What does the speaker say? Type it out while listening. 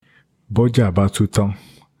Bọ́jà bá tú tán,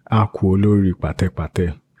 á kú olórí pàtẹ́pàtẹ́,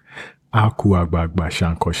 á kú àgbààgbà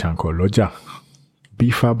ṣàǹkọ̀ṣàǹkọ̀ lọ́jà. Bí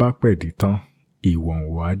ifá bá pẹ̀dí tán,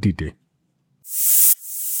 ìwọ̀nwọ̀ á dìde.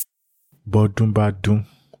 Bọ́dún bá dún,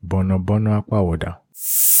 bọ̀nàbọ́ná á pàwọ̀dà.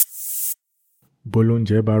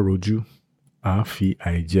 Bólóúnjẹ bá rojú, á fi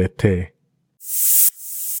àìjẹ tẹ́ ẹ.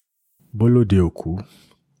 Bólóde òkú,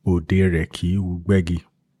 òde rẹ̀ kì í wu gbégi.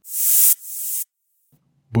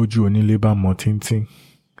 Bójú onílé bá mọ tíntín,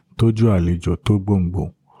 tójú àlejò tó gbòǹgbò,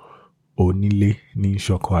 onílé ní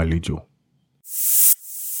ṣọkọ àlejò.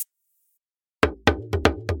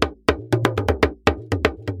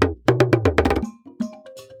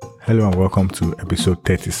 Hello and welcome to episode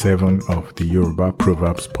 37 of the Yoruba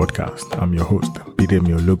Proverbs podcast. I'm your host,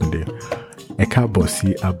 Bidemi Ologunde. Ẹ káàbọ̀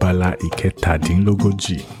sí abala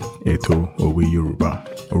ìkẹtàdínlógójì ètò òwe Yorùbá.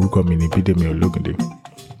 Orúkọ mi ni Bidemi Ologunde.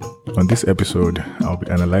 On this episode, I'll be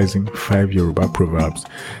analyzing 5 Yoruba proverbs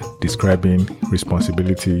describing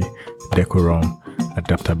responsibility, decorum,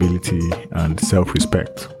 adaptability, and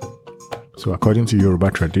self-respect. So according to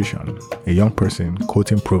Yoruba tradition, a young person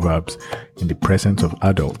quoting proverbs in the presence of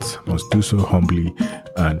adults must do so humbly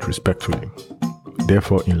and respectfully.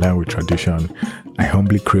 Therefore, in line with tradition, I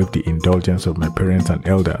humbly crave the indulgence of my parents and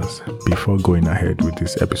elders before going ahead with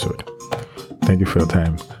this episode. Thank you for your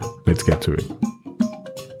time. Let's get to it.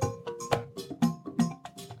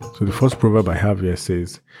 So the first proverb I have here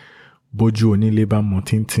says, Bójú onílé bá mọ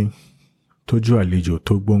tíntín, tójú àlejò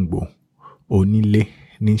tó gbòǹgbò, onílé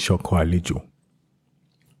ní ṣọkọ àlejò.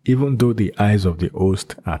 Even though the eyes of the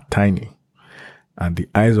host are tiny and the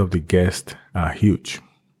eyes of the guest are huge,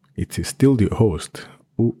 it is still the host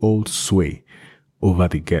who holds sway over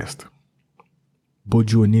the guest.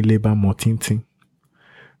 Bójú onílé bá mọ tíntín,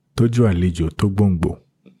 tójú àlejò tó gbòǹgbò,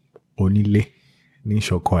 onílé ní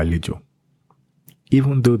ṣọkọ àlejò.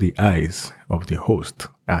 Even though the eyes of the host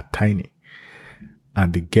are tiny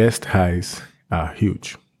and the guest eyes are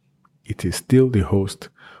huge, it is still the host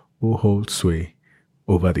who holds sway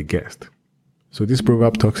over the guest. So this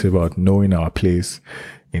proverb talks about knowing our place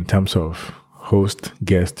in terms of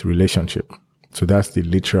host-guest relationship. So that's the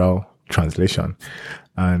literal translation.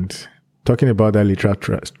 And talking about that literal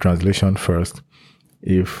translation first,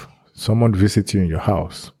 if someone visits you in your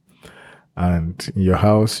house, and in your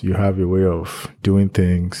house you have a way of doing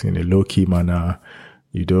things in a low-key manner,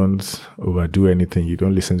 you don't overdo anything, you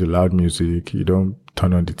don't listen to loud music, you don't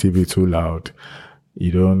turn on the TV too loud,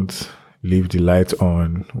 you don't leave the light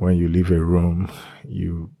on when you leave a room,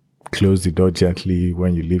 you close the door gently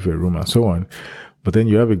when you leave a room, and so on. But then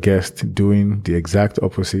you have a guest doing the exact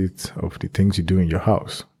opposite of the things you do in your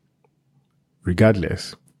house.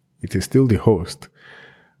 Regardless, it is still the host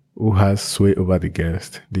who has sway over the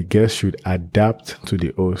guest. The guest should adapt to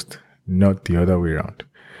the host, not the other way around.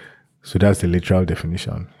 So that's the literal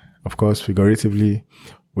definition. Of course, figuratively,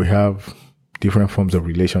 we have different forms of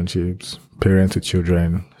relationships, parents to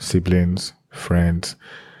children, siblings, friends,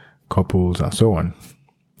 couples, and so on.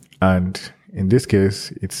 And in this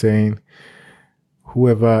case, it's saying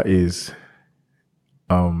whoever is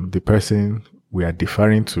the person we are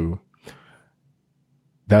deferring to,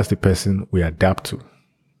 that's the person we adapt to.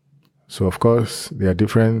 So, of course, there are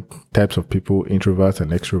different types of people, introverts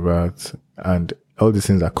and extroverts, and all these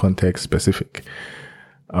things are context specific.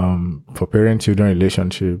 For parent-children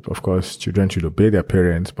relationship, of course, children should obey their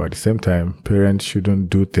parents, but at the same time, parents shouldn't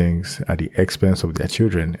do things at the expense of their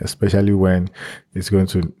children, especially when it's going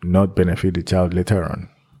to not benefit the child later on.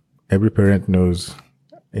 Every parent knows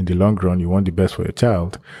in the long run, you want the best for your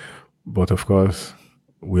child, but of course,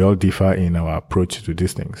 we all differ in our approach to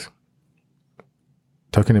these things.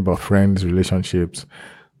 Talking about friends, relationships,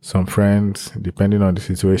 some friends, depending on the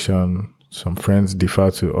situation, some friends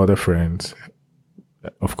defer to other friends,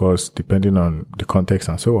 of course, depending on the context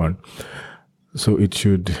and so on. So it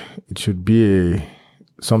should be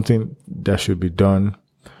something that should be done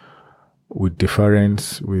with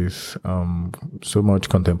deference, with so much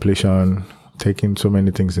contemplation, taking so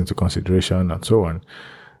many things into consideration and so on.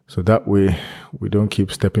 So that way we don't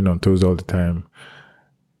keep stepping on toes all the time.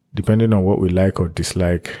 Depending on what we like or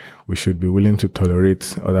dislike, we should be willing to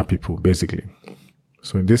tolerate other people, basically.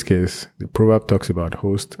 So in this case, the proverb talks about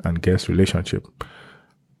host and guest relationship.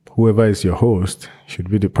 Whoever is your host should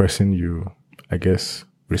be the person you, I guess,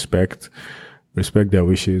 respect their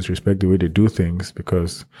wishes, respect the way they do things,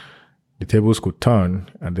 because the tables could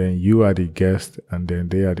turn and then you are the guest and then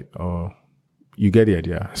they are or you get the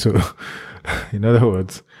idea. So in other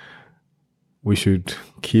words, we should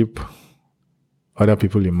keep other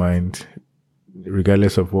people in mind,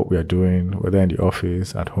 regardless of what we are doing, whether in the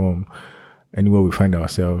office, at home, anywhere we find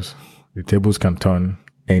ourselves. The tables can turn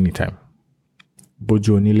anytime.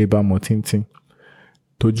 bójú onílé bá mọ tíntín,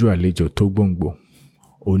 tójú àlejò tó gbòǹgbò,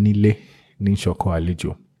 onílé ní ṣọkọ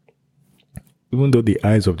àlejò. Even though the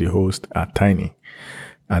eyes of the host are tiny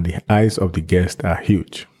and the eyes of the guest are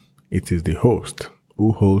huge, it is the host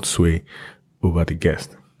who holds sway over the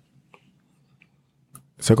guest.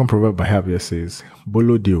 The second proverb I have here says,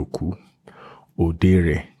 bólóde òkú, òdee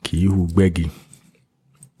rẹ̀ kì í hu gbégi.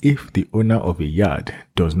 If the owner of a yard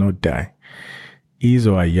does not die, his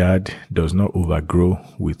or her yard does not overgrow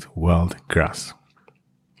with wild grass.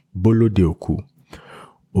 Bólóde òkú,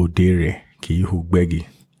 òdee rẹ̀ kì í hu gbégi.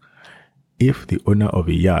 If the owner of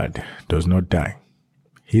a yard does not die,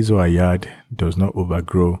 his or her yard does not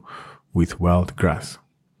overgrow with wild grass.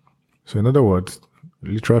 So in other words,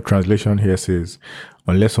 literal translation here says,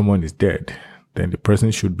 unless someone is dead, then the person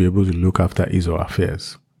should be able to look after his or her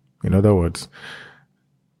affairs. In other words,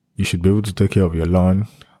 you should be able to take care of your lawn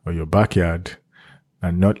or your backyard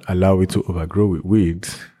and not allow it to overgrow with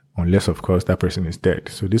weeds, unless, of course, that person is dead.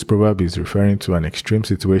 So this proverb is referring to an extreme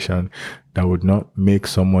situation that would not make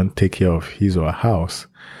someone take care of his or her house.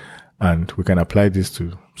 And we can apply this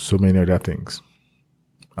to so many other things.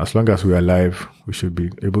 As long as we're alive, we should be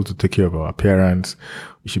able to take care of our appearance.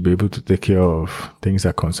 We should be able to take care of things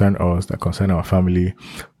that concern us, that concern our family.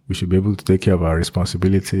 We should be able to take care of our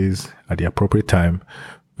responsibilities at the appropriate time.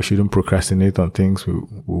 We shouldn't procrastinate on things we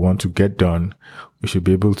want to get done. We should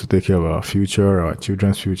be able to take care of our future, our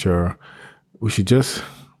children's future. We should just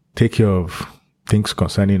take care of things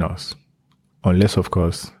concerning us, unless, of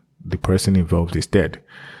course, the person involved is dead.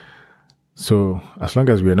 So as long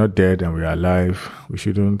as we are not dead and we are alive, we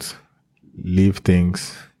shouldn't leave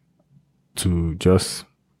things to just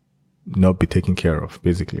not be taken care of,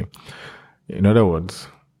 basically. In other words,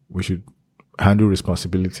 we should handle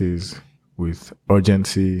responsibilities with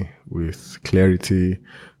urgency, with clarity,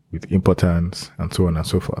 with importance, and so on and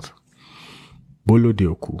so forth. Bólóde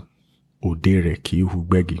òkú, òdee rẹ̀ kì í hu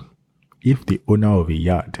gbégi. If the owner of a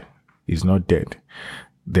yard is not dead,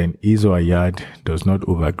 then his or her yard does not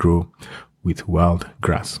overgrow with wild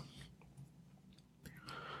grass.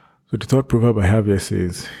 So the third proverb I have here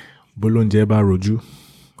says, bólóúnjẹ bá rojú,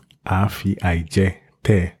 á fi àìjẹ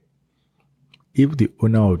tẹ́. If the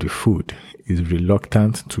owner of the food is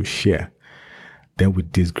reluctant to share, then we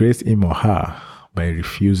disgrace him or her by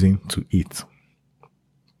refusing to eat.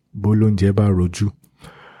 Bólóúnjẹ bá rojú,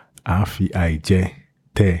 á fi àìjẹ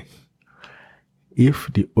tẹ́.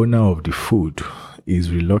 If the owner of the food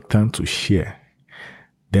is reluctant to share,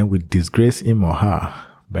 then we disgrace him or her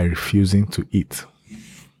by refusing to eat.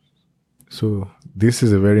 So this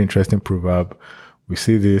is a very interesting proverb. We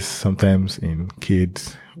see this sometimes in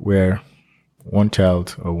kids where one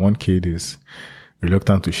child or one kid is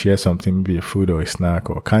reluctant to share something, maybe a food or a snack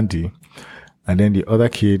or candy, and then the other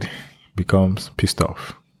kid becomes pissed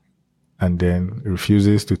off and then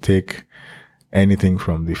refuses to take anything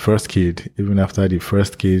from the first kid, even after the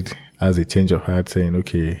first kid has a change of heart saying,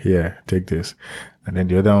 okay, here, take this. And then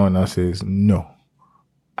the other one now says, no,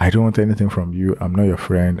 I don't want anything from you. I'm not your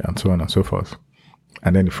friend, and so on and so forth.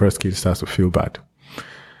 And then the first kid starts to feel bad.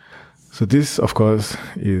 So this, of course,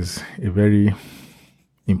 is a very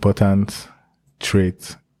important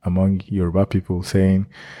trait among Yoruba people, saying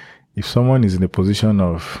if someone is in a position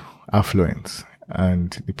of affluence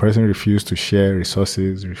and the person refuses to share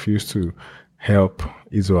resources, refuses to help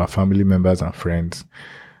his or her family members and friends,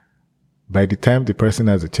 by the time the person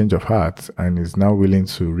has a change of heart and is now willing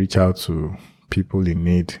to reach out to people in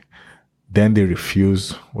need, then they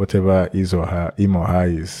refuse whatever him or her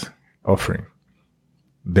is offering.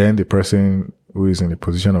 Then the person who is in a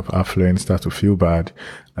position of affluence starts to feel bad,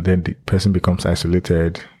 and then the person becomes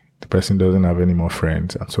isolated. The person doesn't have any more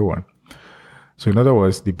friends, and so on. So in other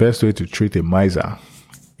words, the best way to treat a miser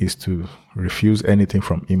is to refuse anything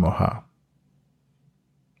from him or her.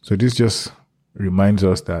 So this just reminds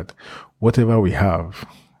us that whatever we have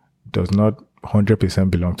does not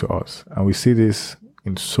 100% belong to us. And we see this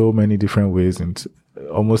in so many different ways in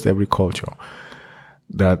almost every culture,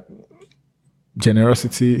 that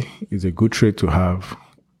generosity is a good trait to have.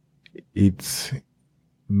 It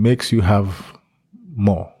makes you have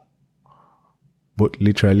more, both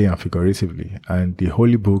literally and figuratively. And the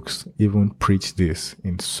holy books even preach this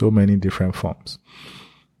in so many different forms.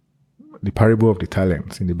 The parable of the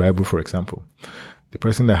talents in the Bible, for example, the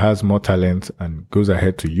person that has more talent and goes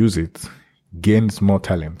ahead to use it gains more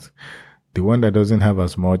talent. The one that doesn't have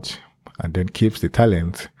as much and then keeps the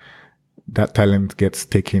talent, that talent gets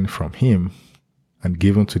taken from him and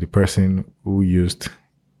given to the person who used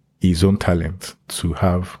his own talent to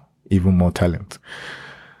have even more talent.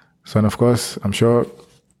 So, and of course, I'm sure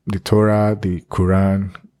the Torah, the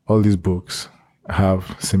Quran, all these books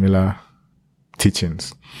have similar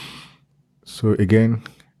teachings. So again,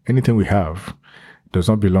 anything we have does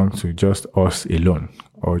not belong to just us alone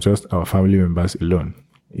or just our family members alone.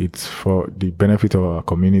 It's for the benefit of our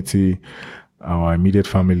community, our immediate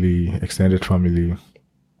family, extended family,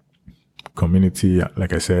 community,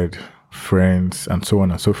 like I said, friends, and so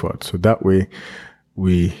on and so forth. So that way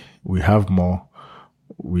we have more,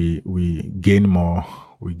 we gain more,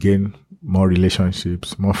 we gain more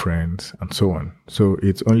relationships, more friends, and so on. So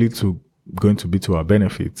it's only going to be to our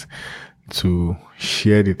benefit to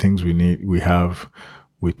share the things we have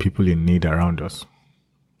with people in need around us.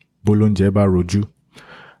 Bolonje ba roju,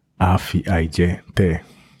 afi aije te.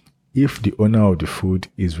 If the owner of the food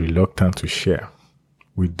is reluctant to share,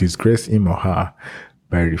 we disgrace him or her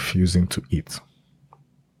by refusing to eat.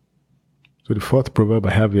 So the fourth proverb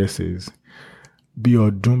I have here says, Bi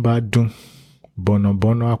odun ba dun, bono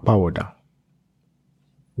bono apawoda.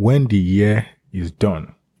 When the year is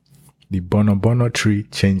done, the bono bono tree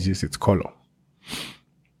changes its color.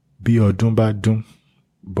 Bi odun ba dun,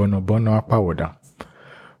 bono bono apawoda.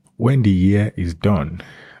 When the year is done,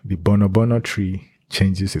 the bono bono tree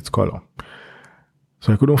changes its color.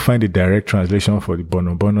 So I couldn't find a direct translation for the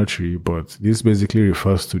bono bono tree, but this basically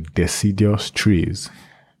refers to deciduous trees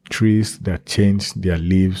that change their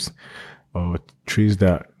leaves, or trees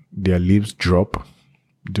that their leaves drop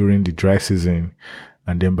during the dry season,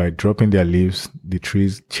 and then by dropping their leaves, the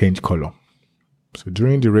trees change color. So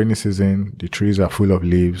during the rainy season, the trees are full of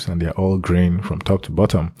leaves and they're all green from top to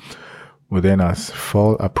bottom. But then as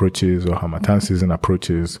fall approaches or Harmattan season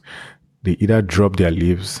approaches, they either drop their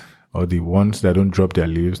leaves, or the ones that don't drop their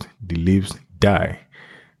leaves, the leaves die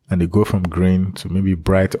and they go from green to maybe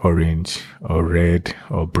bright orange or red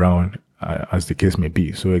or brown, as the case may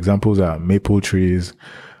be. So examples are maple trees,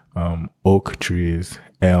 oak trees,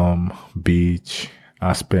 elm, beech,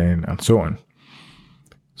 aspen, and so on.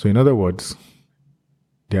 So in other words,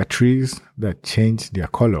 there are trees that change their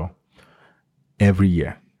color every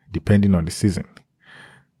year, depending on the season.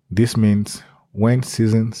 This means when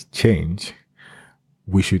seasons change,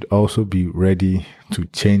 we should also be ready to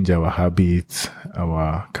change our habits,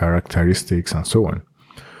 our characteristics, and so on.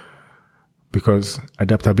 Because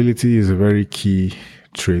adaptability is a very key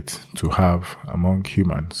trait to have among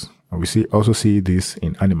humans. And we also see this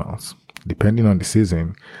in animals. Depending on the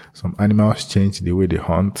season, some animals change the way they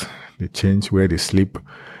hunt, they change where they sleep,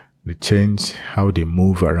 they change how they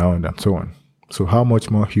move around, and so on. So how much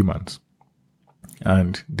more humans?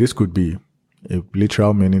 And this could be a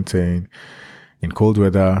literal meaning saying, in cold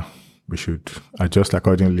weather, we should adjust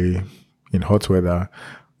accordingly. In hot weather,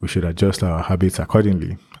 we should adjust our habits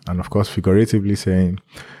accordingly. And of course, figuratively saying,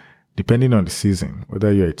 depending on the season,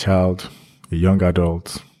 whether you're a child, a young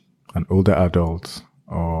adult, an older adult,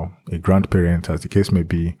 or a grandparent, as the case may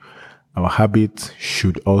be, our habits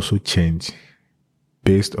should also change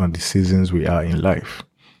based on the seasons we are in life.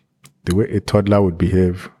 The way a toddler would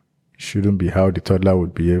behave shouldn't be how the toddler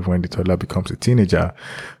would behave when the toddler becomes a teenager.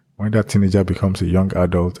 When that teenager becomes a young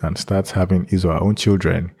adult and starts having his or her own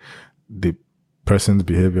children, the person's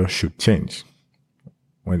behavior should change.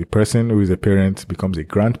 When the person who is a parent becomes a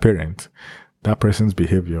grandparent, that person's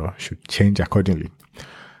behavior should change accordingly.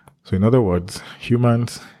 So in other words,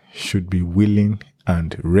 humans should be willing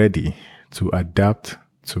and ready to adapt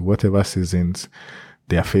to whatever seasons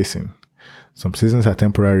they are facing. Some seasons are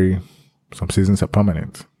temporary, some seasons are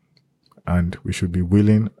permanent. And we should be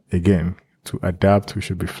willing, again, to adapt. We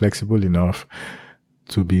should be flexible enough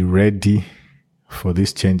to be ready for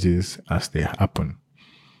these changes as they happen.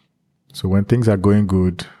 So when things are going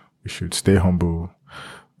good, we should stay humble.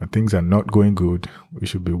 When things are not going good, we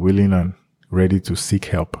should be willing and ready to seek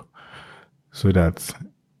help so that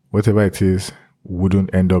whatever it is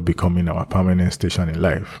wouldn't end up becoming our permanent station in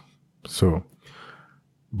life. So,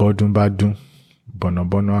 bodun badun, bono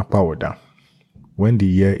bono apawoda. When the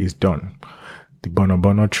year is done, the bono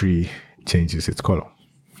bono tree changes its color.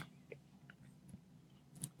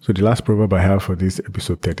 So the last proverb I have for this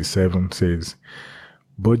episode 37 says,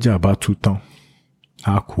 Bọ́jà bá tú tán,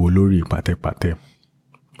 a kú olórí pàtẹ́pàtẹ́,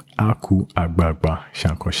 a kú àgbààgbà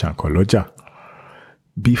ṣàǹkànṣàǹkàn lọ́jà.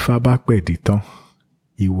 Bí ifá bá pẹ̀dí tán,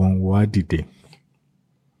 ìwọ̀n wá dìde.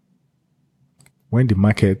 When the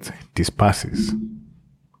market disperses,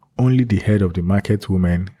 only the head of the market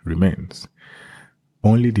woman remains.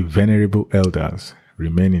 Only the venerable elders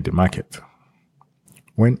remain in the market.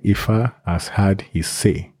 When Ifa has had his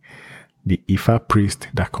say, the Ifa priest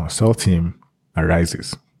that consults him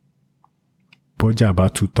arises. Bọ́jà bá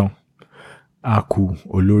tú tán, a kú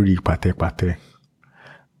olórí pàtẹ́pàtẹ́,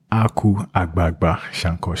 a kú àgbààgbà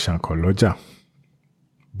ṣàǹkànṣàǹkàn lọ́jà.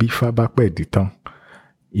 Bí ifá bá pẹ̀dí tán,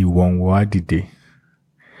 ìwọ̀n wá dìde.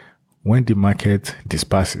 when the market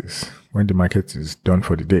disperses, when the market is done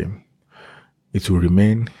for the day, it will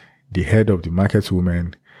remain the head of the market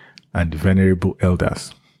women and the venerable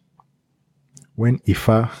elders. When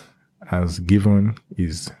Ifa has given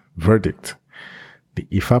his verdict, the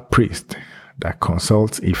Ifa priest that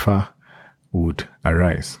consults Ifa would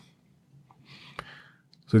arise.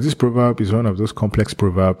 So this proverb is one of those complex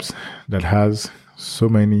proverbs that has so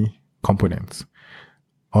many components,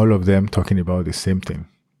 all of them talking about the same thing.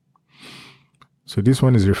 So this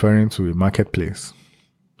one is referring to a marketplace.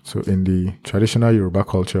 So in the traditional Yoruba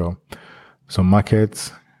culture, some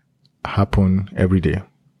markets happen every day.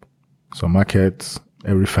 Some markets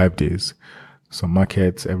every 5 days. Some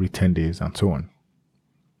markets every 10 days, and so on.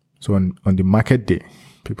 So on the market day,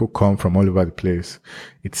 people come from all over the place.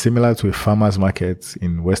 It's similar to a farmer's market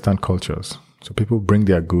in Western cultures. So people bring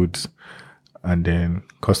their goods and then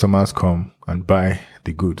customers come and buy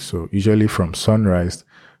the goods. So usually from sunrise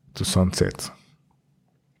to sunset.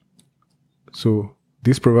 So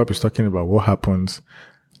this proverb is talking about what happens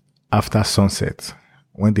after sunset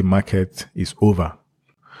when the market is over.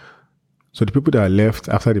 So the people that are left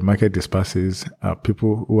after the market disperses are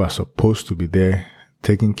people who are supposed to be there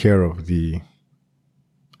taking care of the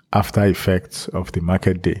after effects of the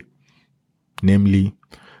market day, namely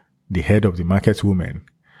the head of the market women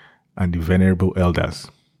and the venerable elders.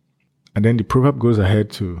 And then the proverb goes ahead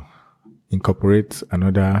to incorporate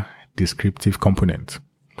another descriptive component.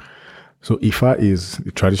 So Ifa is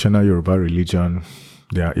the traditional Yoruba religion.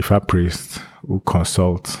 There are Ifa priests who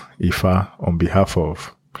consult Ifa on behalf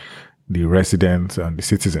of the residents and the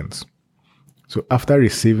citizens. So after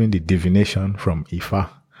receiving the divination from Ifa,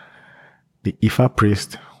 the Ifa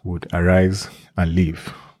priest would arise and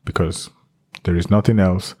leave because there is nothing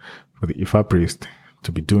else for the Ifa priest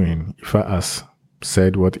to be doing. Ifa has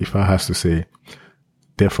said what Ifa has to say.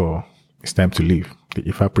 Therefore, it's time to leave. The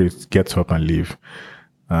Ifa priest gets up and leave,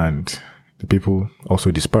 and the people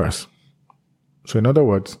also disperse. So in other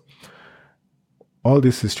words, all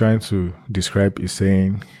this is trying to describe is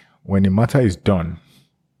saying when a matter is done,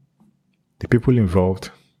 the people involved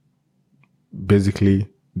basically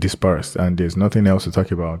dispersed and there's nothing else to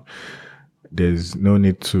talk about. There's no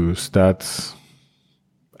need to start,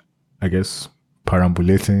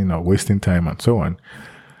 perambulating or wasting time and so on.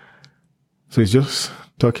 So it's just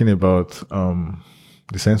talking about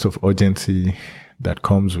the sense of urgency that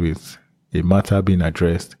comes with a matter being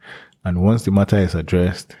addressed. And once the matter is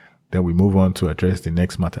addressed, then we move on to address the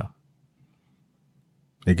next matter.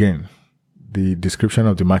 Again, the description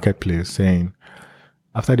of the marketplace saying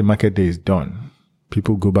after the market day is done,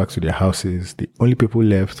 people go back to their houses. The only people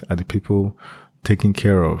left are the people taking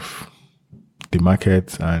care of the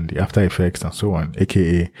market and the after effects and so on,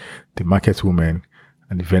 aka the market women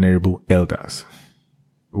and the venerable elders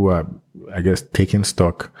who are, taking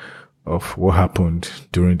stock of what happened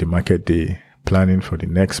during the market day, planning for the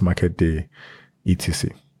next market day,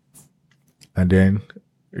 etc. And then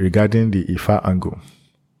regarding the Ifa angle,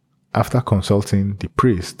 after consulting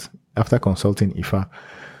Ifa,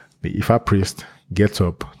 the Ifa priest gets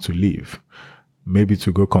up to leave, maybe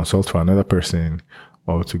to go consult for another person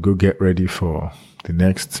or to go get ready for the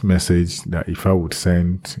next message that Ifa would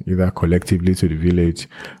send either collectively to the village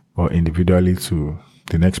or individually to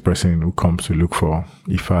the next person who comes to look for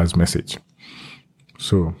Ifa's message.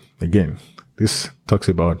 So again, this talks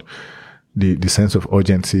about the sense of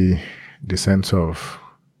urgency, the sense of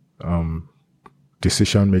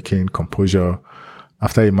decision-making, composure.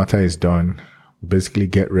 After a matter is done, basically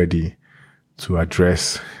get ready to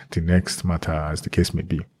address the next matter as the case may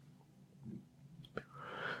be.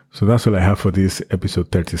 So that's all I have for this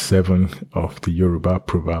episode 37 of the Yoruba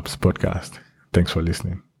Proverbs podcast. Thanks for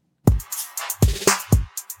listening.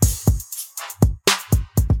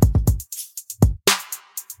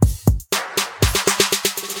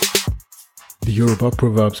 The Yoruba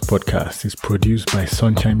Proverbs podcast is produced by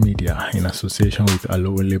Sunshine Media in association with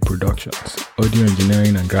Olóde Productions. Audio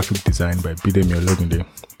engineering and graphic design by Bidemi Ologunde.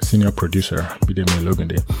 Senior producer Bidemi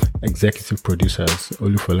Ologunde. Executive producers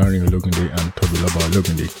Olufolarin Ologunde and Tobiloba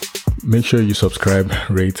Ologunde. Make sure you subscribe,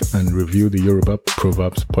 rate, and review the Yoruba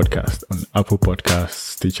Proverbs podcast on Apple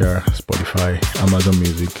Podcasts, Stitcher, Spotify, Amazon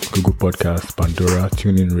Music, Google Podcasts, Pandora,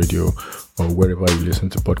 TuneIn Radio, or wherever you listen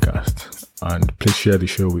to podcasts. And please share the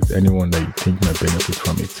show with anyone that you think might benefit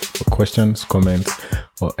from it. For questions, comments,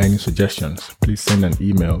 or any suggestions, please send an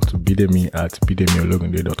email to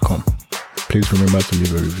bidemi@bidemiologunde.com. Please remember to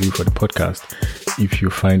leave a review for the podcast if you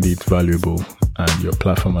find it valuable and your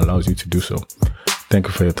platform allows you to do so. Thank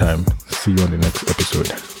you for your time. See you on the next episode.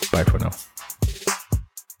 Bye for now.